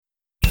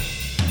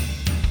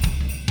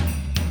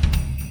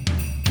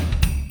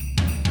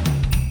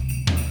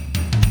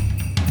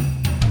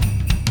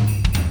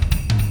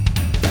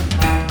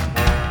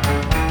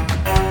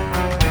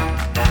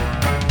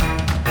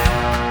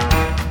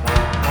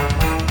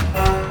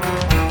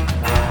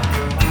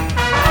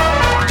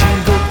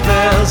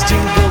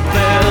jingle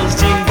bells,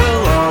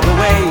 jingle all the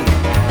way.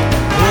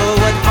 Oh,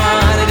 what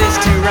fun it is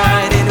to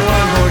ride in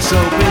one-horse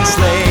open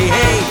sleigh.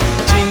 Hey,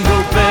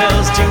 jingle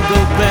bells,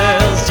 jingle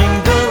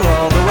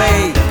all the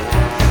way.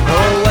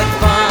 Oh, what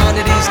fun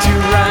it is to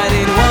ride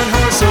in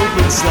one-horse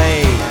open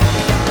sleigh.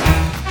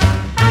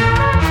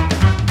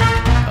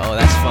 Oh,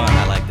 that's fun.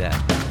 I like that.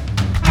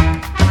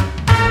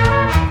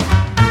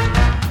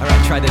 All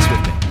right, try this with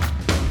me.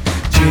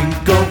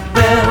 Jingle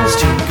bells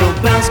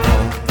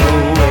all the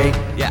way.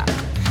 Yeah.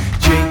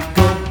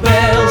 Jingle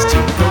bells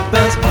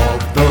all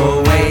the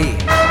way.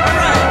 All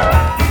right.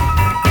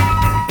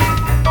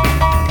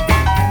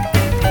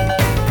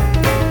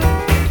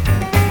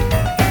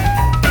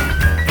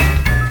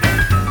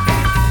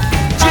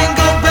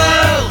 Jingle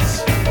bells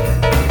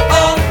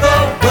all the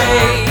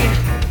way.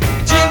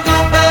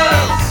 Jingle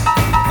bells.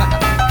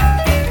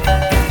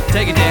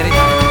 Take it, Daddy.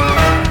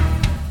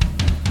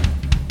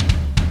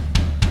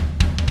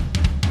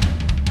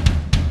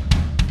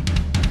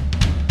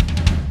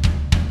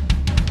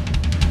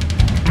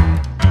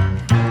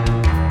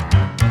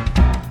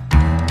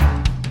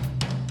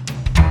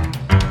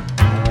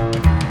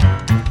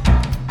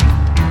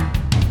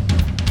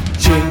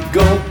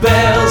 Jingle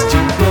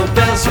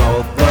bells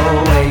all the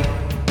way.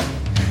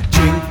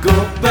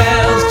 Jingle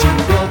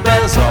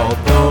bells all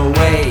the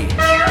way.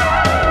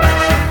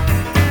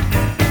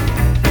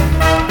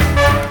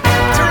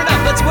 Turn it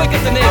up, let's wake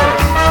up the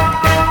neighbors.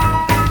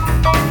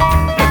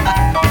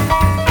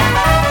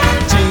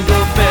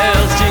 Jingle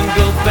bells,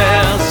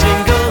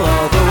 jingle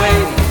all the way.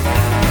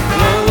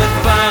 Oh, what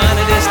fun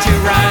it is to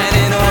ride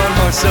in a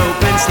one-horse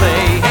open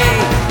sleigh. Hey,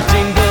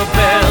 jingle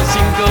bells,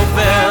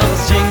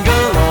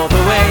 jingle all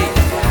the way.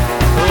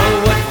 Oh,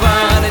 what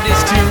fun it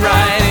is to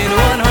ride in a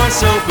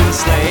one-horse open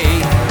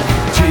sleigh.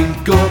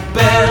 Jingle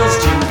bells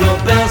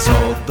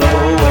all the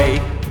way.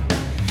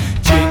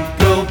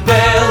 Jingle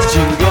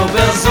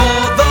bells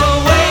all the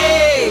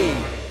way.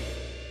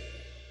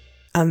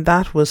 And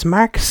that was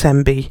Mark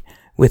Semby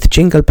with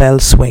Jingle Bell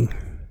Swing.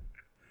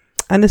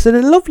 And it's a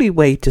lovely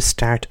way to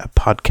start a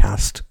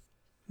podcast.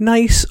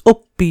 Nice,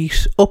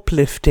 upbeat,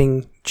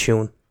 uplifting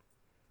tune.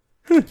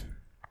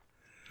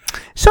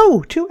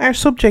 So, to our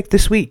subject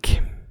this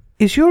week.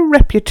 Is your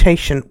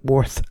reputation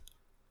worth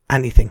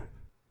anything?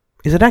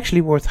 Is it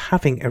actually worth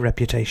having a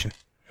reputation?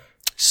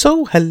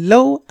 So,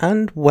 hello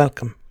and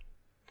welcome.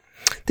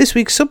 This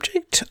week's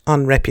subject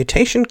on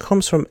reputation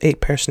comes from a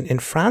person in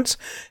France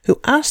who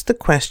asked the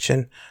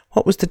question,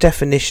 what was the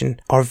definition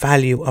or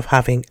value of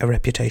having a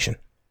reputation?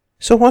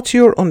 So what's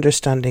your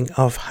understanding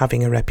of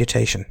having a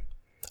reputation?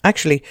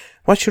 Actually,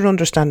 what's your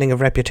understanding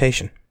of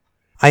reputation?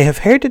 I have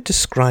heard it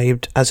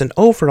described as an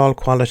overall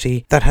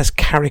quality that has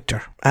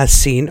character, as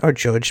seen or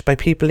judged by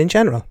people in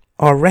general,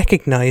 or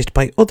recognised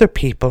by other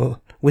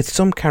people with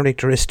some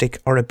characteristic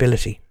or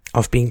ability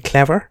of being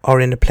clever or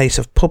in a place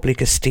of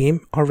public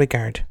esteem or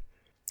regard,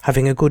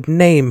 having a good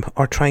name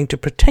or trying to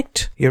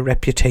protect your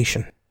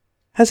reputation.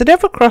 Has it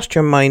ever crossed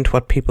your mind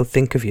what people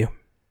think of you?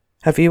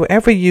 Have you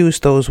ever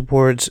used those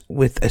words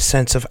with a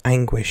sense of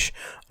anguish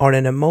or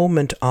in a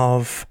moment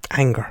of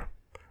anger?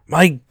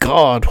 My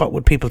God, what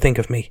would people think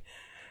of me?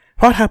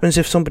 What happens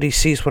if somebody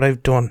sees what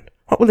I've done?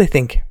 What will they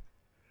think?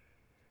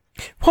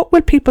 What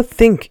will people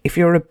think if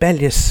you're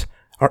rebellious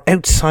or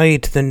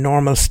outside the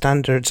normal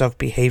standards of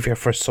behaviour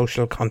for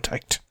social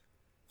contact?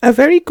 A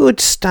very good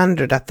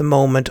standard at the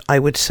moment, I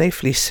would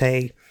safely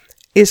say,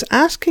 is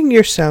asking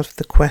yourself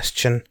the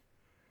question,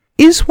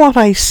 is what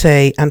I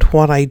say and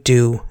what I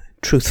do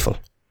truthful,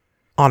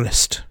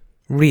 honest,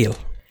 real?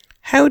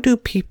 How do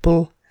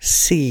people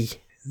see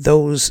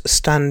those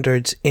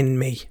standards in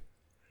me?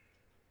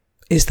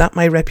 Is that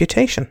my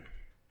reputation?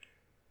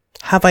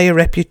 Have I a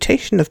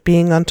reputation of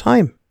being on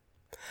time?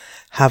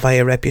 Have I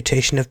a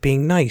reputation of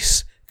being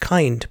nice,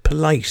 kind,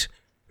 polite,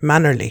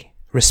 mannerly,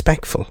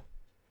 respectful?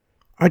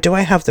 Or do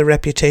I have the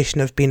reputation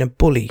of being a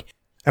bully,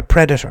 a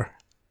predator,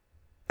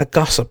 a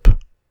gossip,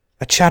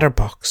 a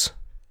chatterbox?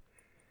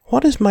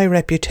 What is my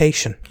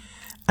reputation?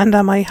 And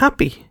am I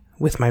happy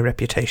with my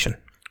reputation?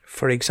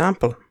 For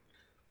example,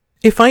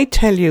 if I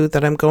tell you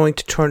that I'm going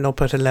to turn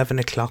up at 11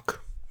 o'clock,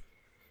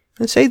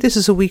 and say this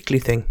is a weekly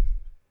thing,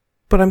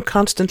 but I'm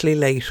constantly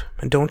late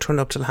and don't turn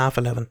up till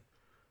 11:30,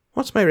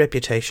 what's my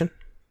reputation?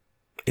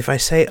 If I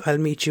say I'll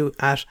meet you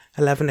at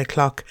 11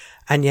 o'clock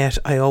and yet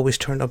I always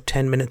turn up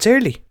 10 minutes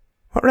early,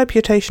 what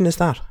reputation is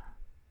that?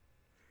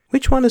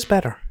 Which one is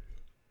better?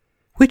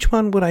 Which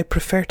one would I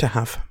prefer to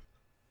have?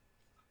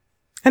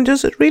 And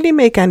does it really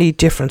make any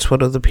difference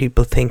what other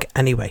people think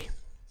anyway?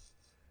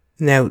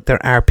 Now,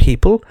 there are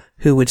people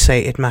who would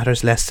say it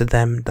matters less to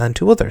them than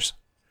to others.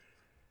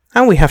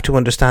 And we have to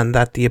understand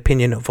that the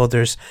opinion of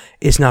others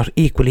is not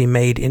equally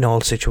made in all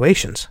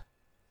situations.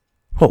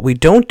 What we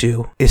don't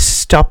do is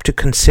stop to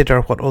consider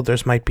what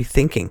others might be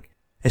thinking,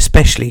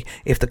 especially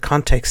if the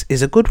context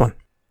is a good one,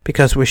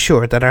 because we're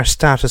sure that our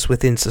status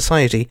within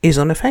society is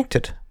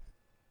unaffected.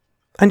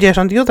 And yet,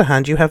 on the other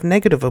hand, you have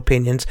negative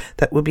opinions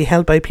that will be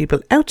held by people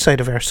outside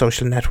of our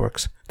social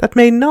networks that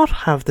may not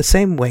have the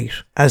same weight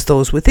as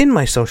those within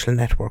my social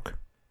network.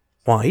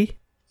 Why?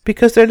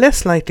 because they're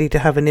less likely to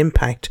have an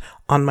impact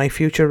on my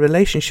future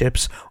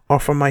relationships or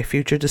for my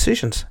future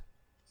decisions.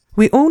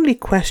 We only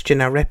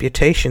question our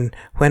reputation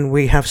when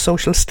we have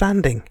social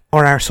standing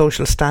or our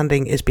social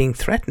standing is being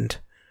threatened.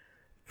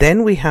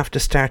 Then we have to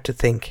start to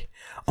think,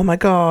 oh my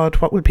God,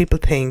 what will people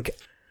think?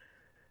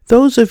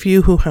 Those of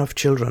you who have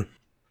children,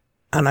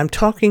 and I'm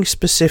talking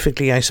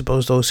specifically, I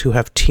suppose, those who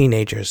have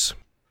teenagers,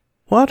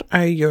 what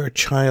are your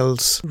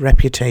child's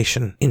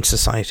reputation in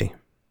society?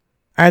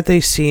 Are they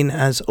seen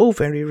as,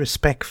 very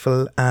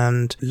respectful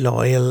and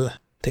loyal?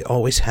 They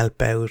always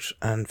help out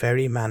and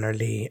very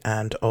mannerly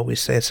and always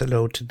says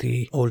hello to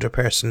the older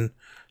person,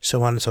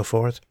 so on and so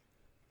forth?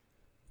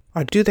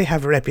 Or do they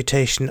have a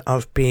reputation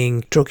of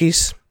being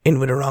druggies, in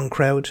with a wrong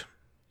crowd?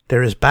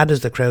 They're as bad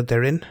as the crowd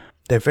they're in.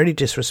 They're very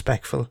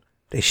disrespectful.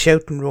 They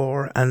shout and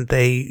roar and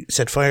they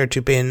set fire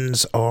to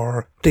bins,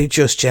 or they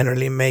just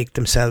generally make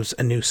themselves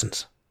a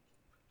nuisance.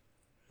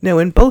 Now,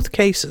 in both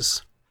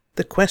cases,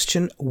 the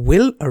question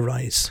will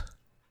arise,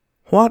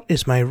 what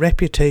is my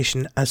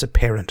reputation as a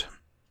parent?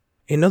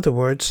 In other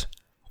words,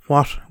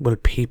 what will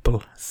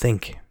people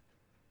think?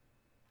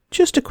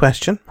 Just a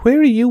question. Where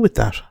are you with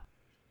that?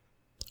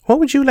 What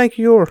would you like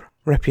your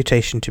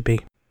reputation to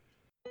be?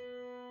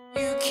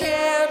 You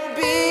can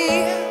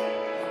be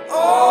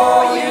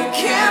all you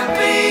can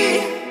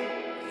be.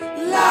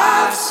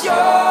 Life's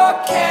your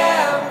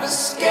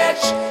canvas,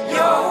 sketch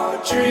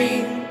your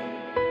dream.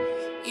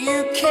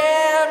 You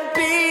can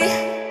be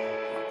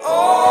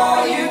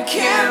all you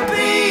can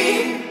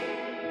be,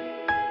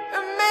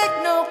 and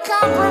make no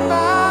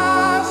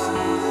compromise.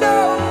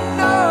 No,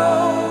 no,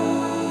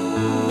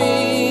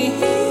 me.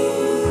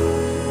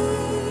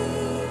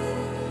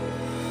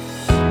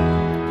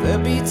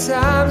 There'll be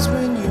times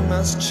when you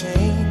must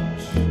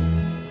change.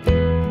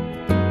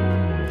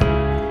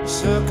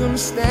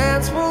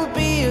 Circumstance will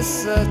be as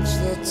such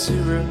that to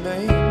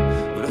remain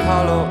would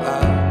hollow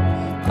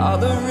out all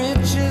the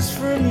riches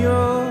from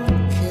your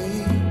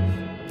cave.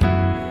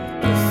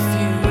 The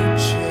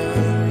future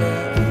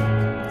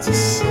left to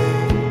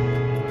say,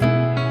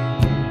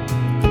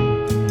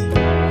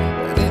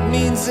 and it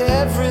means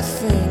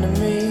everything to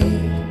me.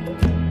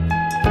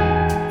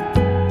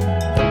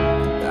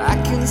 I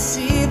can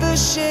see the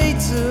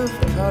shades of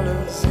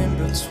colors in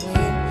between.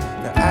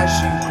 Now as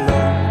you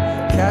glow,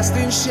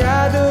 casting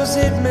shadows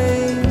it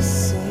may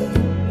seem,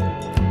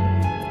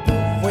 the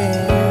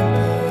wind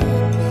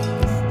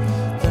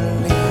beneath the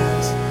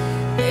leaves.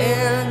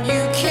 And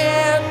you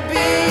can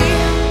be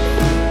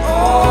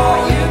all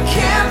you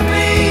can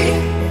be.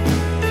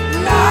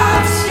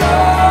 Life's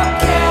your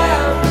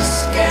canvas,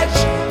 sketch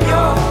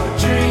your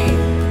dream.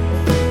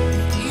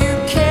 You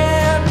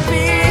can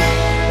be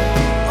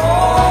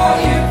all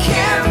you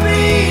can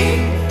be.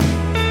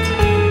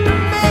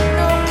 Make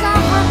no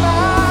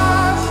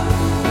compromise.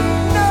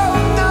 No,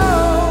 no,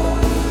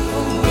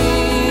 for me.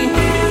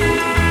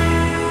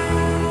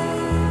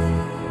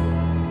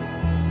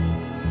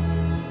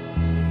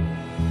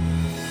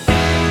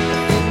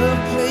 In the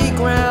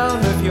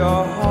playground of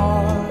your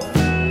heart,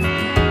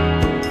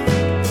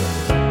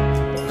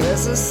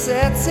 there's a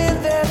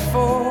setting there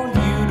for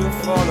you to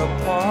fall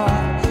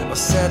apart or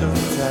settle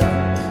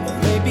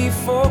down. Maybe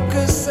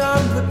focus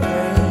on the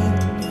pain.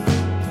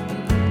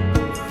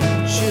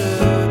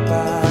 Should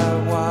buy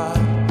what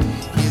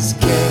is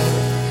gain.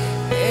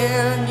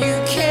 And you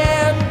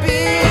can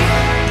be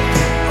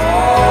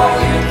all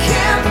you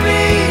can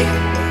be.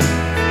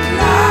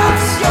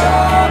 Life's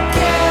your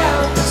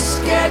canvas,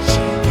 sketch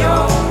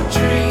your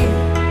dream.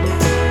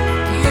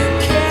 You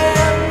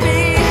can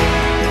be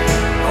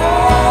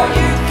all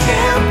you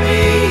can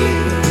be.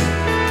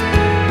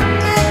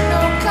 Make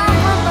no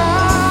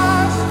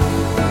compromise.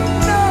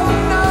 No,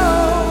 no,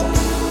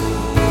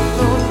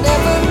 no,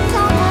 never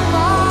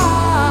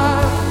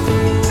compromise.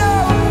 No,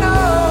 no,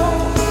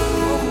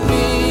 for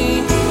me.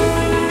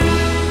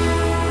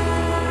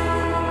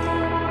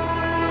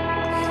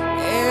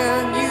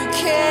 And you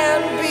can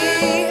be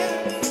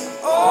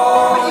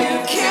all you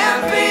can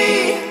be.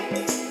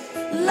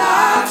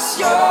 Life's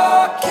your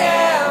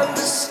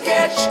canvas,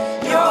 sketch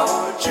your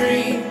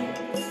dream.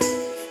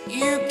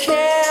 You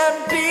can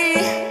be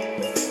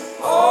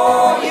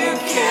all you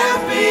can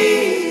be.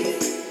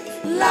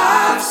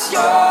 Life's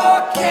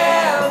your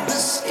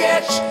canvas,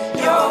 sketch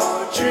your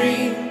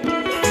dream.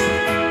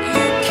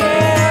 You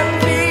can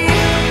be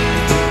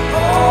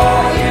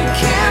all you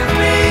can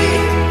be.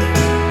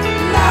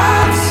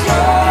 Life's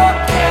your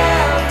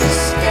canvas,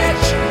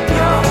 sketch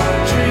your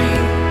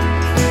dream.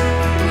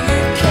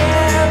 You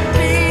can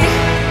be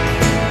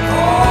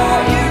all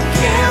you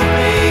can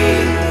be.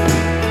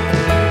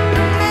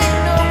 Make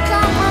no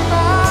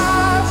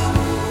compromise.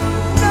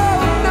 No,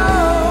 no,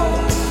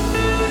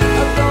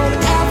 don't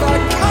ever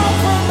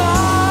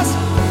compromise.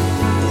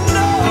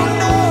 No,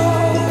 no,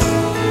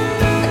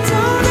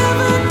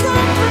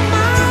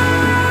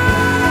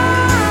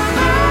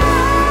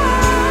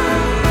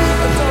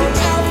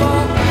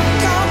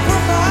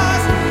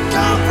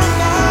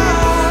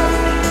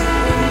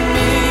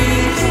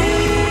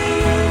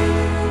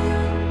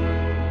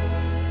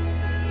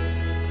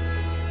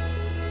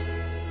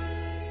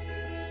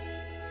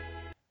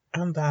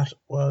 And that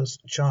was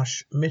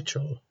Josh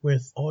Mitchell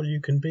with All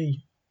You Can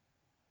Be.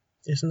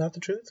 Isn't that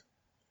the truth?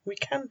 We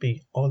can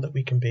be all that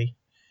we can be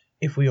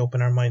if we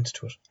open our minds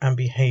to it and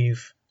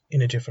behave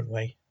in a different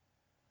way.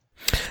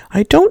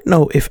 I don't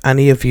know if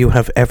any of you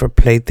have ever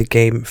played the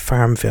game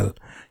Farmville.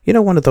 You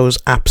know, one of those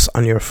apps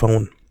on your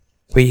phone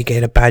where you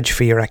get a badge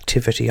for your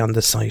activity on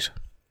the site.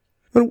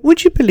 Well,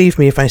 would you believe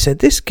me if I said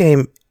this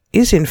game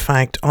is in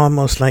fact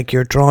almost like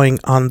you're drawing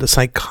on the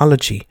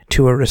psychology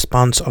to a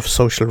response of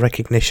social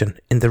recognition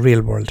in the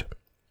real world?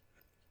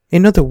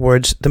 In other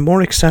words, the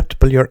more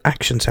acceptable your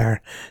actions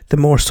are, the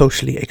more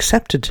socially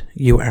accepted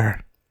you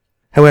are.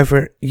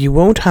 However, you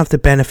won't have the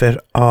benefit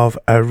of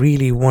a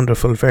really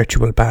wonderful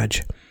virtual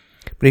badge.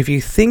 But if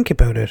you think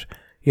about it,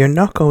 you're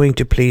not going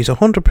to please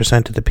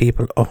 100% of the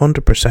people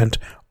 100%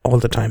 all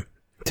the time.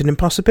 It's an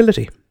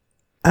impossibility.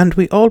 And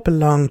we all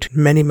belong to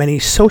many, many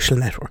social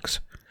networks,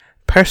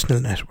 personal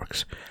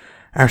networks,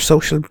 our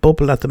social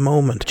bubble at the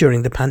moment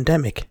during the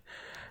pandemic.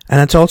 And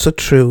it's also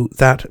true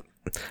that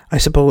I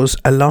suppose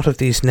a lot of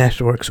these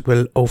networks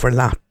will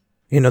overlap.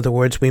 In other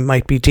words, we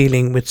might be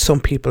dealing with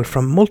some people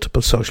from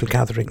multiple social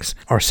gatherings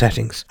or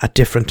settings at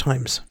different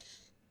times.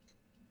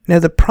 Now,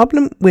 the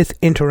problem with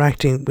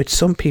interacting with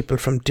some people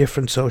from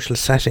different social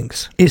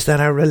settings is that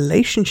our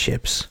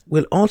relationships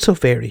will also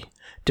vary,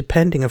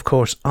 depending, of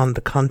course, on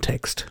the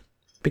context,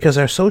 because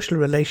our social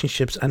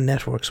relationships and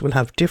networks will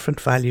have different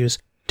values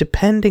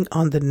depending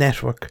on the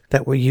network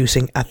that we're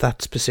using at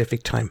that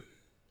specific time.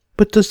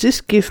 But does this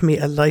give me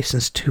a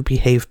license to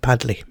behave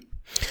badly?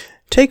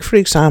 Take, for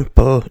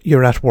example,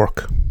 you're at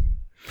work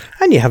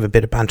and you have a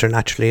bit of banter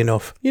naturally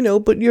enough,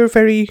 but you're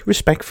very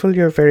respectful,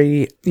 you're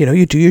very,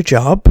 you do your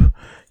job,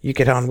 you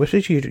get on with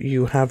it,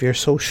 you have your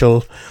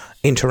social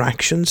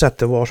interactions at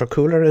the water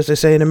cooler, as they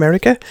say in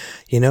America,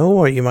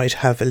 or you might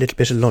have a little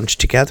bit of lunch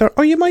together,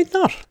 or you might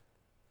not.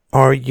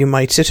 Or you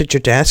might sit at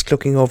your desk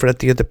looking over at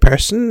the other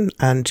person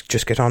and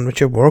just get on with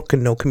your work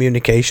and no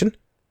communication.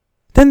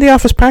 Then the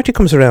office party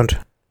comes around.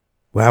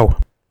 Wow,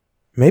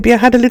 maybe I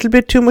had a little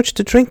bit too much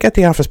to drink at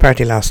the office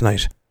party last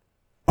night.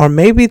 Or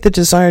maybe the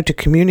desire to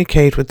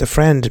communicate with the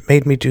friend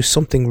made me do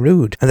something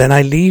rude, and then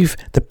I leave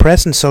the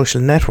present social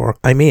network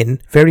I'm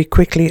in very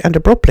quickly and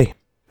abruptly,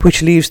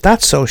 which leaves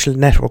that social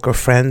network of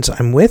friends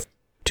I'm with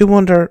to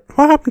wonder,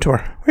 what happened to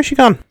her? Where's she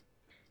gone?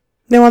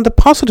 Now, on the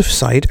positive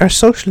side, our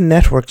social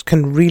networks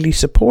can really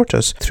support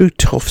us through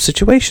tough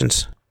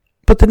situations.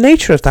 But the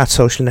nature of that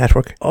social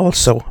network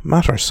also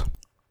matters.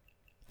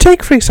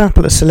 Take, for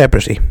example, a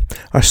celebrity,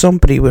 or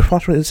somebody with,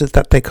 what is it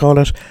that they call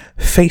it,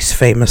 face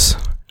famous,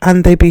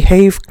 and they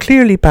behave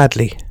clearly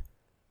badly.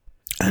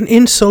 And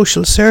in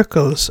social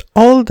circles,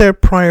 all their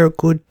prior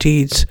good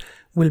deeds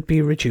will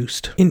be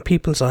reduced in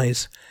people's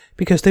eyes,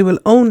 because they will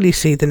only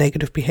see the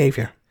negative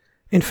behaviour.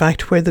 In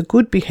fact, where the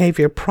good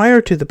behaviour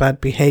prior to the bad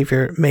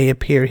behaviour may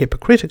appear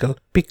hypocritical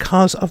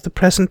because of the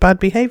present bad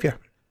behaviour.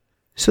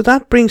 So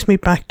that brings me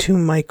back to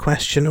my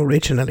question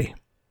originally.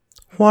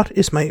 What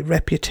is my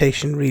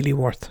reputation really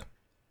worth?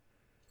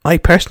 I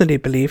personally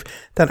believe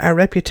that our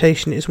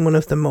reputation is one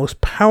of the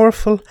most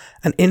powerful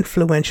and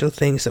influential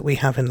things that we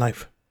have in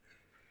life.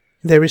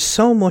 There is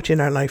so much in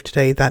our life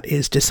today that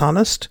is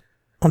dishonest,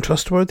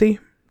 untrustworthy,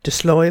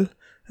 disloyal,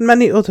 and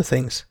many other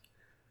things.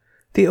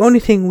 The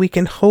only thing we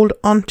can hold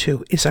on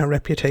to is our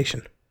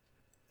reputation.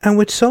 And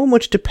with so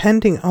much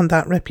depending on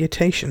that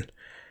reputation,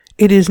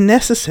 it is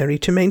necessary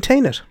to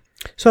maintain it.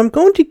 So I'm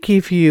going to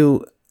give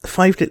you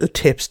 5 little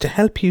tips to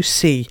help you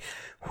see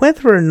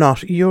whether or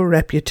not your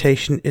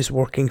reputation is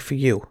working for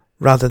you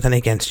rather than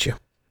against you.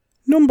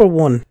 Number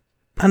 1,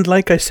 and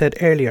like I said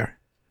earlier,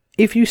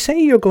 if you say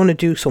you're going to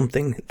do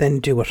something, then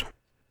do it.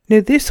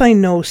 Now this I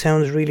know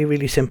sounds really,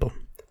 really simple,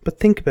 but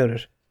think about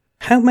it.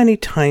 How many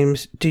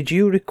times did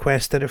you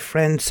request that a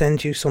friend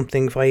send you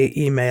something via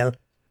email,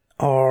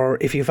 or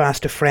if you've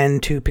asked a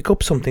friend to pick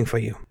up something for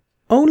you,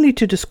 only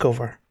to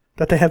discover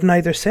that they have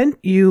neither sent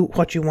you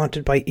what you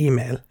wanted by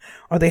email,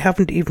 or they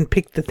haven't even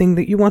picked the thing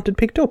that you wanted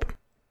picked up?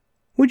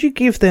 Would you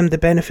give them the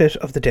benefit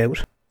of the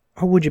doubt,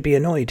 or would you be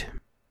annoyed?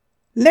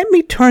 Let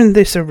me turn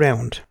this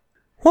around.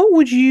 What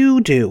would you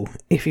do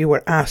if you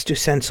were asked to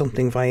send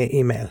something via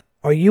email,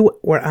 or you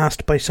were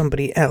asked by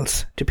somebody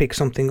else to pick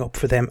something up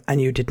for them and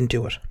you didn't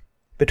do it?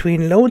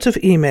 Between loads of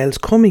emails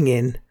coming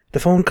in, the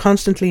phone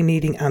constantly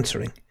needing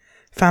answering,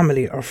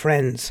 family or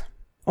friends,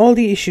 all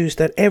the issues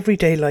that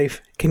everyday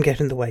life can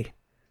get in the way.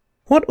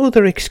 What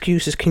other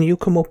excuses can you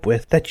come up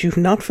with that you've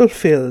not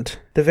fulfilled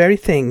the very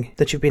thing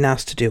that you've been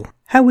asked to do?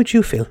 How would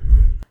you feel?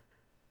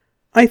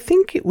 I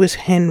think it was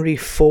Henry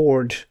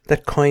Ford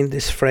that coined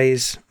this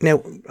phrase.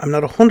 Now, I'm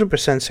not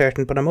 100%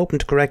 certain, but I'm open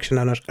to correction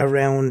on it,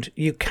 around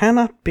you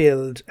cannot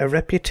build a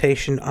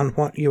reputation on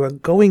what you are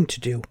going to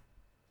do,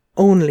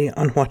 only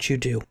on what you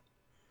do.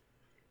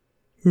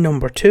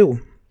 Number 2,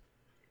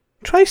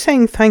 try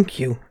saying thank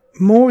you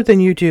more than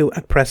you do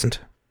at present.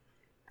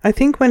 I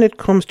think when it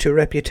comes to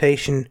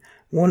reputation,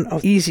 one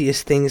of the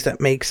easiest things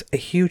that makes a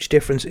huge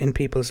difference in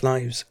people's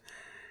lives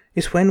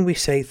is when we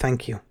say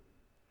thank you.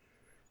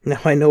 Now,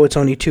 I know it's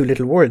only 2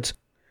 little words,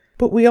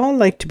 But we all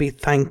like to be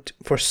thanked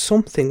for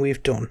something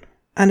we've done,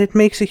 and it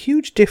makes a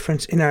huge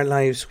difference in our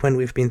lives when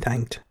we've been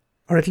thanked,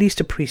 or at least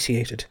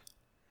appreciated.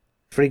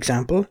 For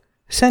example,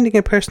 sending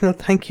a personal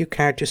thank you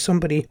card to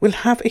somebody will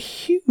have a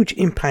huge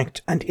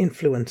impact and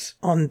influence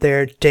on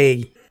their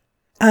day,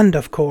 and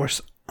of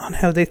course, on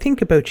how they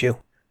think about you.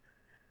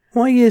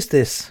 Why is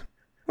this?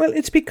 Well,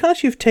 it's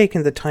because you've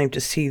taken the time to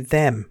see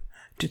them,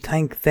 to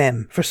thank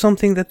them for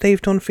something that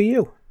they've done for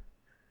you.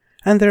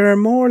 And they are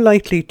more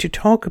likely to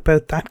talk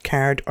about that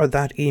card or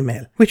that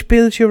email, which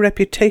builds your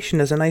reputation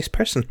as a nice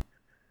person.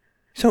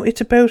 So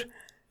it's about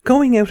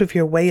going out of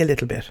your way a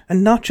little bit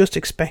and not just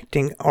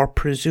expecting or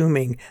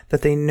presuming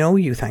that they know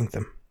you thank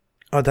them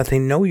or that they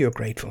know you're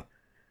grateful.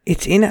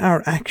 It's in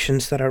our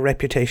actions that our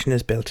reputation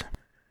is built.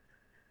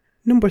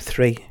 Number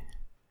 3,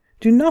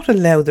 do not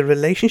allow the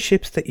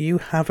relationships that you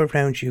have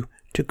around you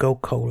to go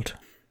cold.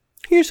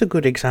 Here's a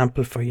good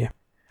example for you.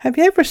 Have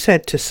you ever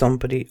said to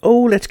somebody,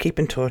 "Oh, let's keep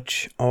in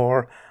touch,"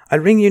 or "I'll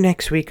ring you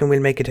next week and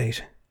we'll make a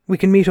date. We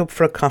can meet up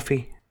for a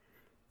coffee."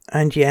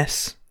 And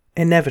yes,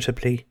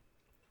 inevitably,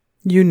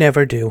 you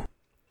never do.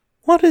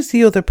 What is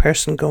the other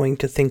person going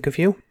to think of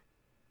you?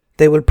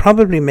 They will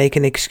probably make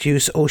an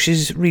excuse. "Oh,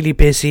 she's really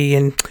busy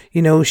and,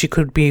 she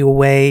could be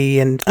away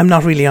and I'm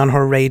not really on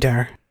her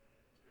radar."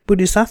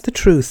 But is that the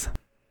truth?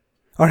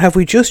 Or have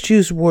we just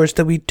used words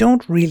that we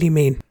don't really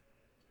mean?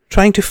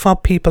 Trying to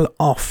fob people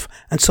off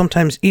and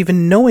sometimes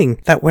even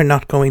knowing that we're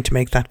not going to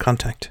make that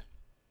contact.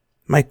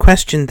 My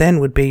question then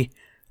would be,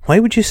 why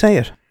would you say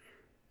it?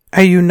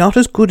 Are you not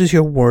as good as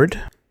your word?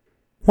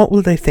 What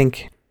will they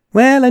think?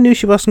 "Well, I knew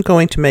she wasn't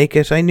going to make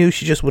it. I knew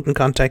she just wouldn't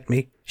contact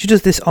me. She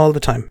does this all the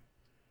time."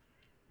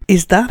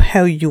 Is that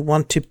how you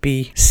want to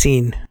be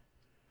seen?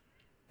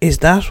 Is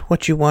that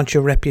what you want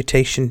your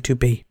reputation to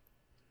be?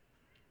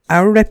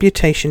 Our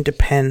reputation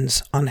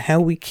depends on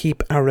how we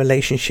keep our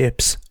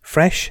relationships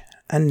fresh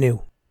and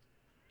new.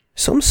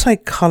 Some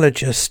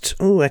psychologist,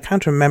 I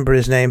can't remember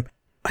his name,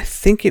 I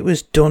think it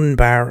was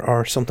Dunbar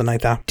or something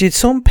like that, did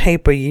some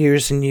paper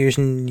years and years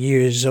and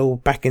years,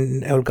 back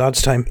in old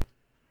God's time,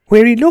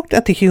 where he looked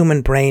at the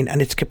human brain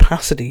and its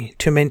capacity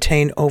to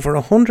maintain over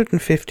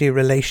 150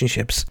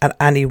 relationships at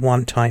any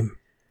one time.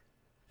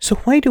 So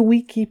why do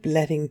we keep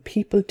letting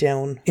people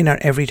down in our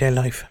everyday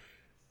life?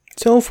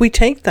 So if we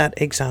take that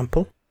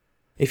example,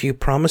 if you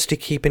promise to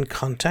keep in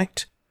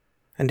contact,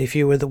 and if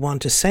you were the one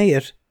to say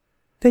it,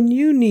 then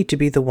you need to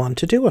be the one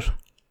to do it.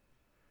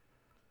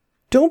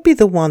 Don't be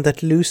the one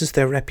that loses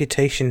their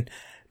reputation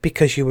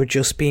because you were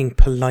just being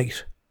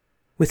polite,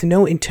 with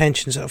no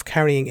intentions of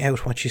carrying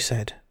out what you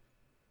said.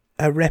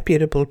 A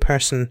reputable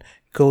person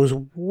goes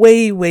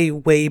way, way,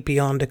 way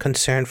beyond a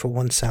concern for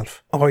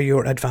oneself or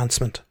your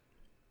advancement.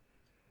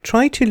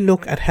 Try to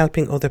look at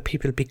helping other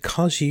people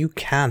because you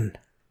can.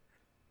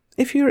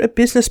 If you're a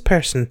business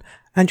person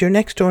and your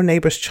next door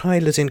neighbour's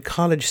child is in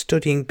college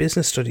studying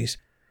business studies,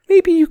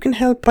 maybe you can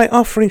help by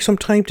offering some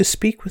time to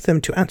speak with them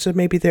to answer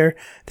maybe their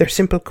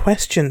simple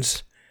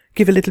questions,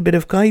 give a little bit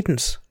of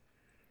guidance.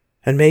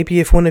 And maybe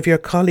if one of your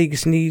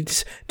colleagues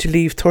needs to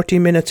leave 30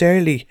 minutes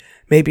early,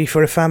 maybe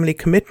for a family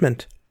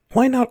commitment,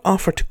 why not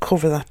offer to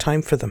cover that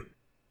time for them?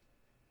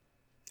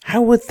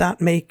 How would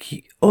that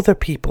make other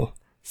people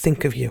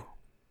think of you?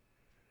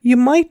 You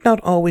might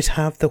not always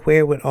have the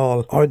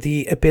wherewithal or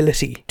the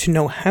ability to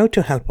know how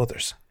to help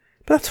others,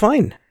 but that's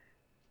fine.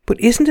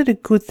 But isn't it a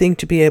good thing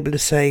to be able to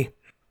say,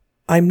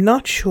 "I'm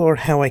not sure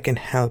how I can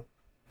help,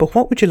 but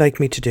what would you like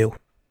me to do?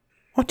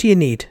 What do you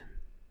need?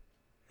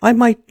 I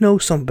might know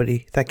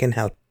somebody that can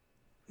help."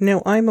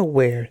 Now, I'm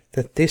aware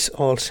that this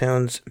all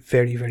sounds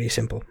very, very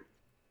simple.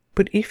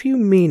 But if you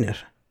mean it,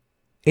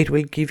 it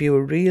will give you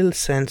a real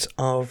sense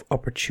of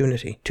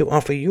opportunity to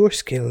offer your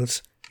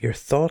skills, your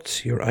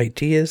thoughts, your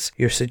ideas,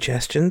 your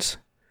suggestions,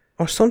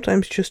 or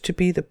sometimes just to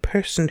be the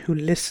person who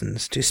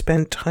listens, to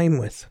spend time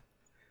with.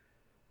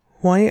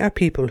 Why are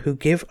people who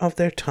give of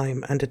their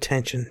time and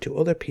attention to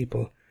other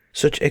people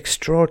such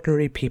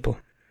extraordinary people?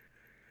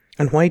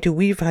 And why do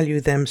we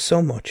value them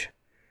so much?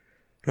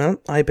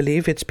 Well, I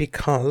believe it's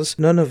because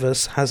none of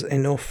us has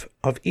enough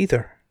of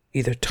either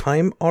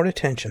time or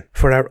attention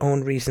for our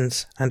own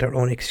reasons and our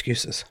own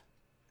excuses.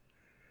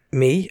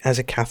 Me, as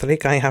a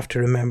Catholic, I have to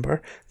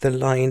remember the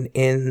line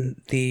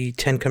in the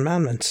 10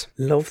 Commandments,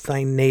 "Love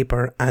thy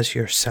neighbour as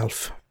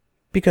yourself."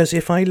 Because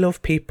if I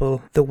love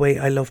people the way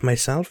I love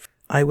myself,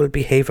 I will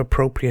behave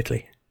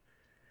appropriately.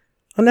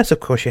 Unless, of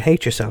course, you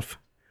hate yourself.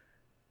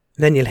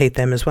 Then you'll hate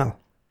them as well.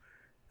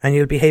 And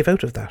you'll behave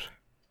out of that.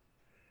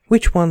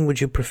 Which one would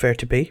you prefer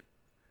to be?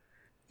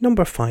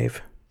 Number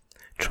 5.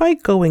 Try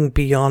going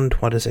beyond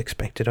what is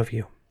expected of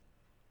you.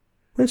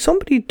 When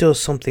somebody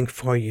does something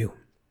for you,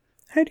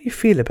 how do you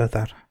feel about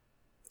that?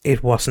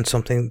 It wasn't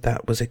something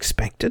that was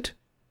expected.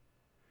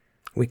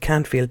 We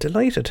can't feel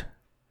delighted.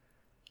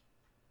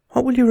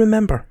 What will you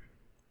remember?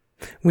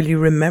 Will you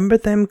remember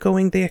them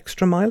going the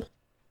extra mile?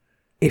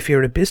 If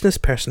you're a business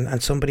person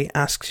and somebody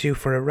asks you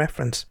for a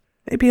reference,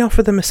 maybe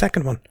offer them a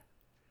second one.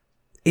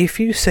 If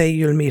you say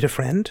you'll meet a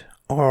friend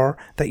or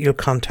that you'll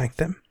contact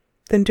them,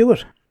 then do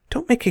it.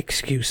 Don't make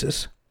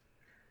excuses.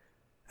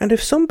 And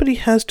if somebody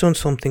has done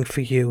something for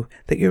you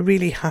that you're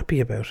really happy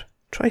about,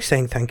 try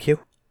saying thank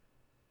you.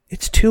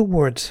 It's 2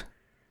 words.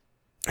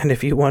 And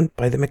if you want,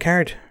 buy them a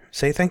card.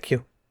 Say thank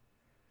you.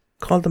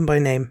 Call them by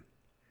name.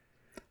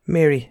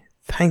 Mary,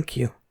 thank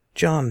you.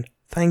 John,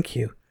 thank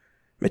you.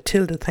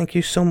 Matilda, thank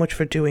you so much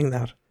for doing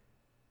that.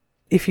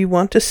 If you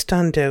want to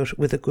stand out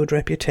with a good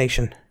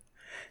reputation,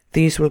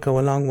 these will go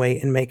a long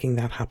way in making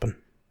that happen.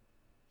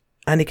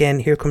 And again,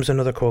 here comes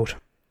another quote.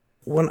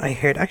 One I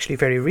heard actually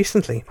very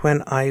recently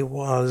when I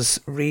was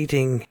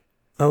reading...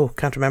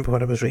 can't remember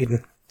what I was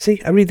reading.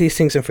 See, I read these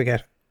things and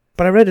forget.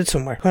 But I read it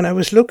somewhere. When I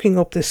was looking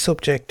up this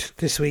subject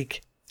this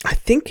week, I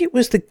think it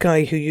was the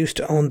guy who used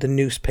to own the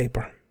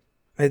newspaper.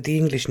 The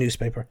English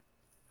newspaper.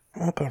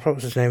 Oh God, what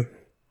was his name?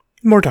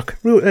 Murdoch.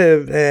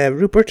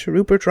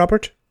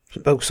 Robert?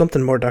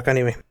 Something Murdoch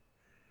anyway.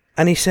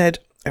 And he said,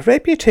 a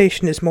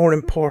reputation is more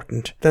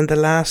important than the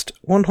last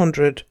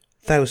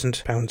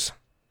 £100,000.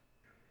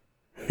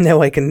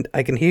 Now I can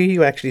hear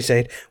you actually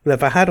say, well,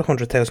 if I had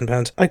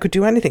 £100,000, I could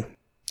do anything.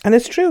 And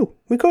it's true,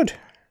 we could.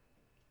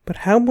 But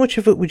how much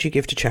of it would you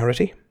give to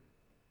charity?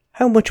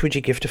 How much would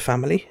you give to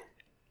family?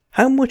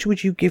 How much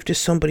would you give to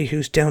somebody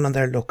who's down on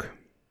their luck?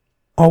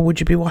 Or would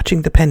you be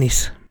watching the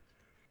pennies?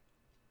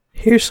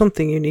 Here's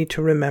something you need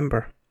to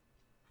remember.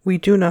 We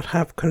do not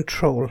have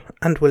control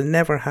and will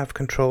never have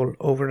control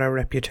over our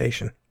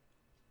reputation.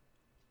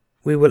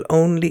 We will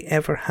only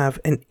ever have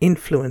an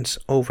influence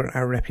over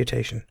our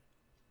reputation.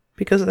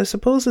 Because I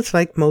suppose it's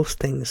like most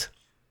things.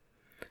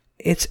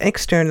 It's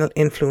external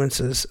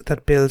influences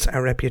that builds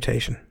our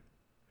reputation.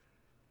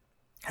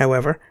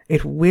 However,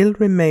 it will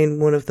remain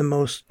one of the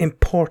most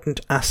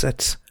important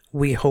assets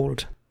we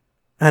hold.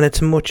 And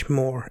it's much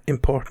more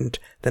important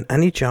than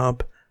any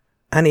job,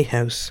 any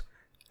house,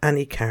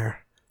 any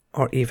car,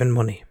 or even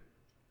money.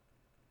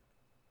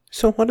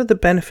 So what are the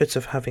benefits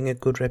of having a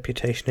good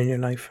reputation in your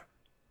life?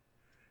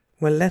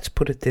 Well, let's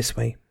put it this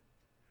way.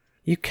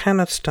 You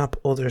cannot stop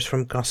others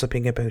from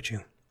gossiping about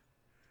you.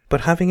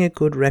 But having a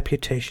good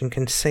reputation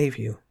can save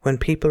you when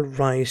people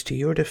rise to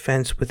your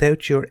defence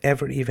without your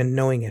ever even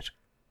knowing it.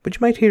 But you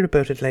might hear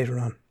about it later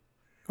on.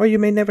 Or you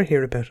may never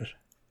hear about it.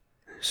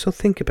 So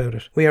think about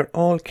it. We are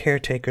all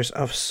caretakers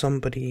of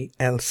somebody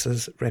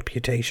else's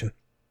reputation.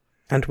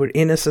 And we're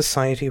in a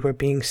society where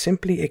being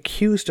simply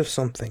accused of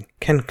something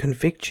can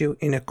convict you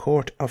in a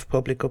court of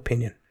public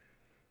opinion.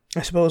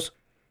 I suppose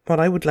what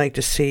I would like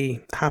to see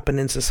happen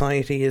in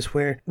society is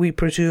where we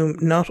presume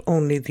not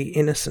only the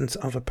innocence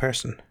of a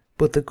person,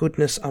 but the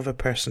goodness of a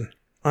person,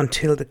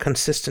 until the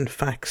consistent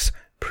facts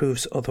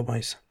proves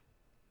otherwise.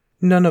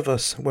 None of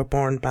us were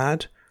born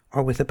bad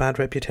or with a bad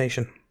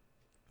reputation.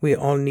 We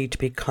all need to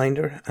be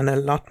kinder and a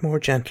lot more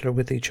gentler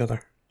with each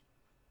other.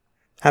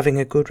 Having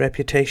a good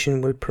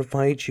reputation will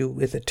provide you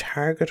with a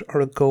target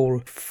or a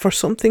goal for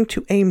something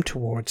to aim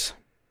towards.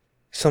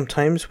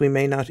 Sometimes we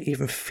may not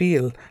even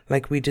feel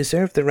like we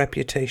deserve the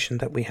reputation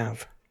that we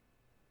have,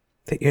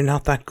 that you're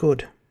not that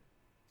good.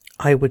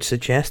 I would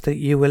suggest that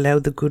you allow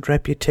the good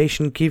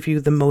reputation give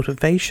you the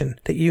motivation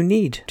that you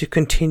need to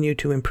continue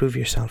to improve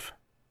yourself.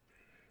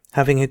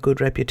 Having a good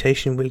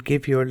reputation will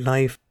give your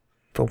life,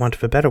 for want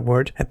of a better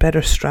word, a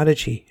better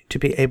strategy to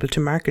be able to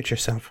market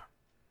yourself.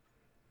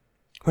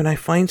 When I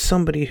find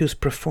somebody whose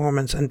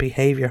performance and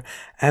behaviour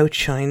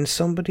outshines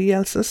somebody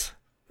else's,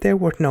 they're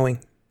worth knowing.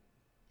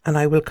 And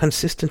I will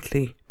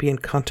consistently be in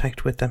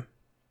contact with them.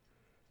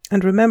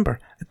 And remember,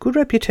 a good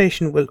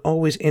reputation will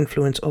always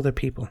influence other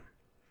people.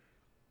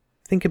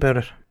 Think about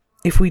it.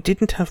 If we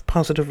didn't have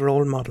positive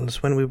role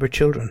models when we were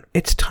children,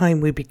 it's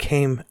time we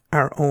became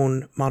our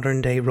own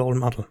modern day role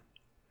model.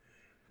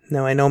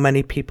 Now I know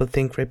many people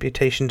think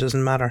reputation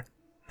doesn't matter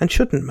and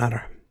shouldn't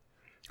matter,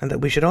 and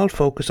that we should all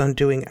focus on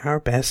doing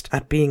our best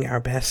at being our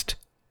best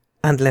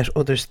and let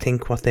others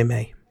think what they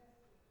may.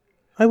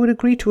 I would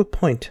agree to a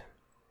point.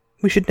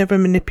 We should never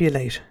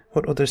manipulate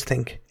what others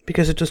think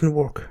because it doesn't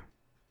work.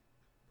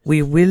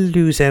 We will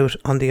lose out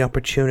on the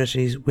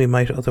opportunities we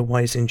might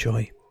otherwise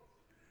enjoy.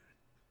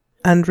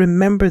 And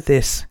remember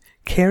this,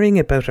 caring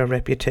about our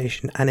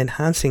reputation and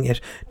enhancing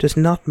it does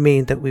not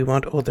mean that we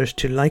want others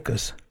to like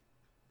us.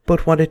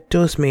 But what it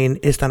does mean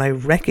is that I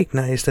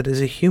recognise that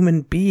as a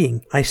human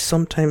being, I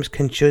sometimes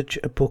can judge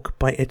a book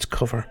by its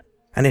cover.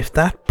 And if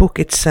that book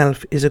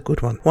itself is a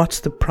good one, what's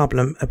the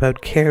problem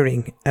about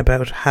caring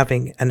about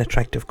having an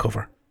attractive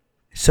cover?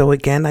 So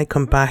again, I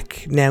come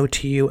back now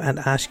to you and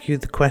ask you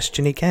the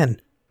question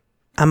again.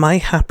 Am I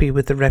happy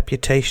with the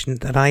reputation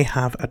that I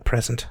have at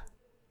present?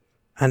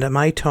 And am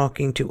I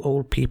talking to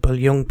old people,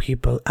 young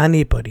people,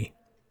 anybody?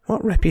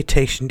 What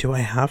reputation do I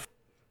have?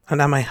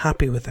 And am I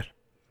happy with it?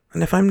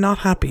 And if I'm not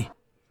happy,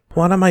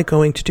 what am I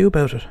going to do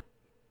about it?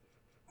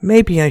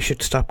 Maybe I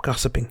should stop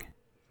gossiping.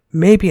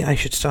 Maybe I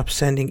should stop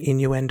sending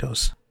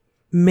innuendos.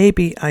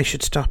 Maybe I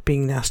should stop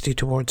being nasty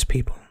towards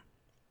people.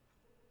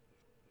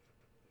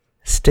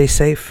 Stay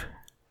safe.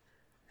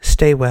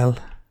 Stay well.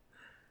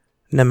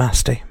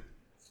 Namaste.